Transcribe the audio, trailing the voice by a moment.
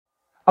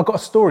I've got a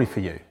story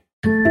for you.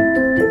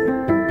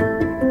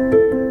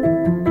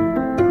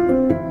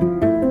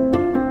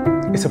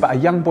 It's about a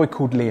young boy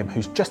called Liam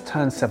who's just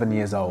turned 7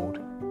 years old,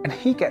 and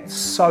he gets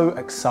so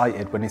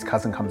excited when his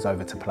cousin comes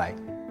over to play.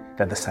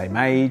 They're the same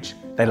age,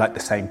 they like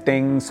the same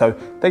things, so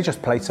they just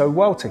play so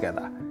well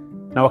together.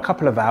 Now, a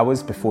couple of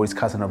hours before his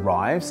cousin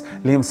arrives,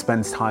 Liam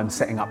spends time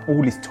setting up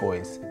all his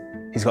toys.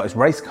 He's got his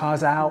race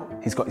cars out,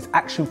 he's got his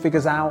action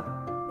figures out,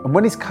 and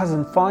when his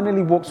cousin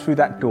finally walks through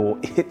that door,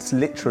 it's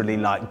literally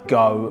like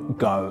go,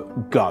 go,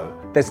 go.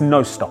 There's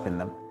no stopping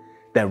them.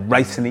 They're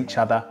racing each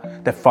other,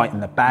 they're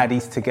fighting the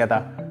baddies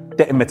together,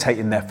 they're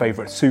imitating their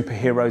favourite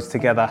superheroes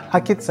together.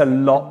 Like, it's a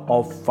lot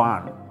of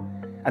fun.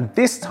 And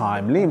this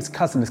time, Liam's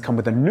cousin has come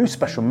with a new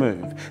special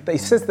move that he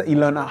says that he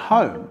learned at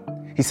home.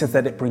 He says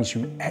that it brings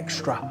you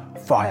extra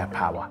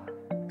firepower.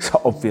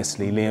 So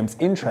obviously Liam's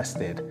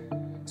interested.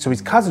 So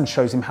his cousin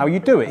shows him how you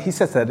do it. He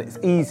says that it's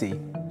easy.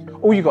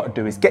 All you got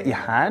to do is get your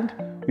hand,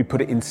 we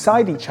put it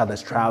inside each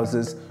other's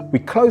trousers, we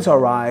close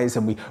our eyes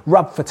and we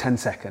rub for 10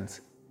 seconds.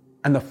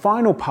 And the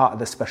final part of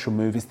the special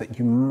move is that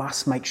you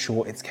must make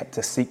sure it's kept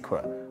a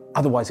secret,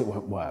 otherwise it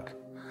won't work.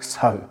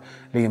 So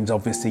Liam's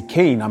obviously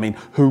keen. I mean,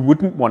 who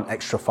wouldn't want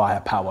extra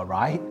firepower,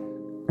 right?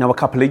 Now, a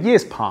couple of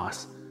years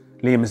pass.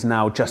 Liam has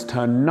now just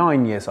turned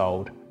 9 years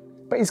old,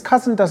 but his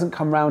cousin doesn't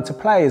come round to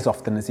play as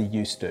often as he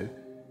used to.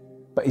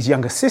 But his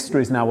younger sister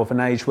is now of an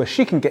age where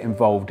she can get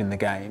involved in the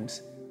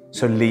games.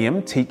 So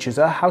Liam teaches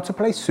her how to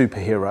play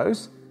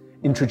superheroes,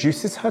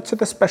 introduces her to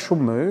the special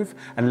move,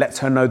 and lets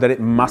her know that it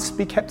must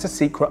be kept a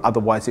secret,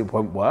 otherwise it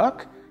won't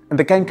work, and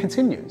the game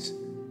continues.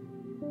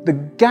 The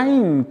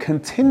game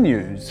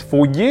continues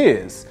for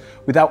years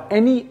without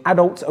any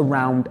adults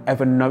around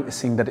ever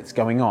noticing that it's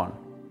going on.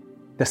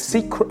 The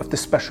secret of the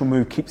special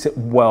move keeps it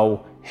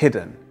well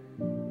hidden.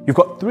 You've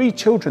got 3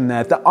 children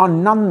there that are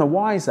none the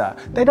wiser.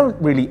 They don't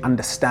really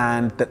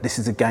understand that this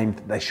is a game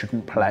that they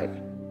shouldn't play.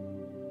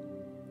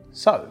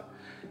 So,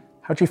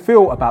 how do you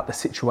feel about the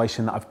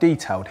situation that I've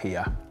detailed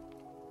here?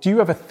 Do you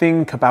ever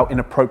think about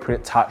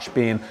inappropriate touch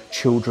being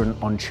children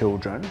on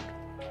children?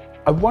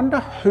 I wonder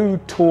who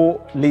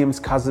taught Liam's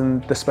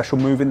cousin the special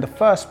move in the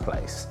first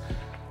place.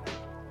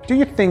 Do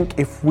you think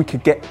if we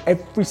could get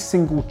every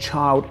single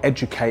child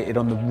educated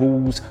on the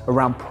rules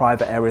around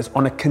private areas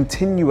on a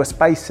continuous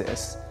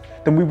basis,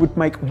 then we would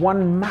make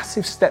one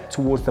massive step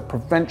towards the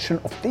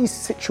prevention of these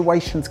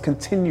situations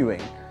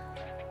continuing?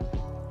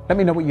 Let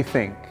me know what you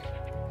think.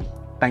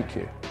 Thank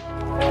you.